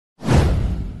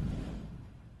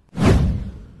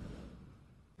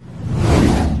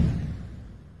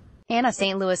Anna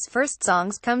St. Louis' first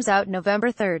songs comes out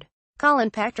November 3rd. Colin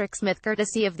Patrick Smith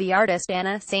courtesy of the artist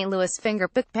Anna St. Louis.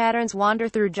 Fingerpick patterns wander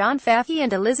through John Fahy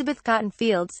and Elizabeth Cotton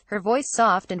Fields, her voice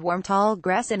soft and warm, tall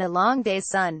grass in a long day's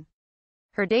sun.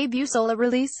 Her debut solo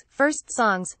release, First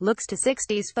Songs, looks to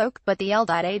 60s folk, but the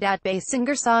L.A.-based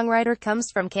singer-songwriter comes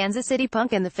from Kansas City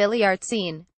punk and the Philly art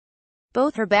scene.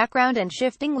 Both her background and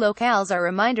shifting locales are a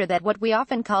reminder that what we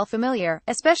often call familiar,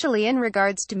 especially in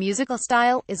regards to musical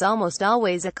style, is almost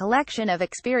always a collection of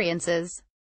experiences.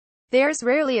 There's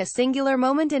rarely a singular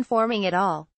moment informing it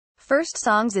all. First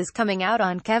Songs is coming out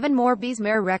on Kevin Morby's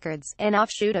Mare Records, an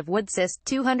offshoot of Woodsist.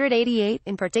 288,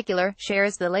 in particular,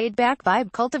 shares the laid-back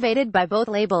vibe cultivated by both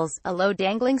labels, a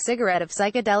low-dangling cigarette of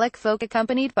psychedelic folk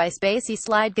accompanied by spacey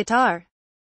slide guitar.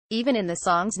 Even in the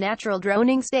song's natural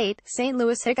droning state, St.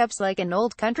 Louis hiccups like an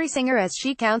old country singer as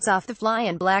she counts off the fly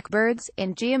and blackbirds,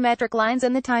 in geometric lines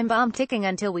and the time bomb ticking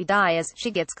until we die as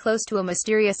she gets close to a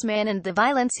mysterious man and the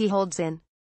violence he holds in.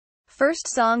 First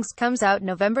Songs comes out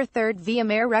November 3rd via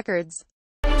Mare Records.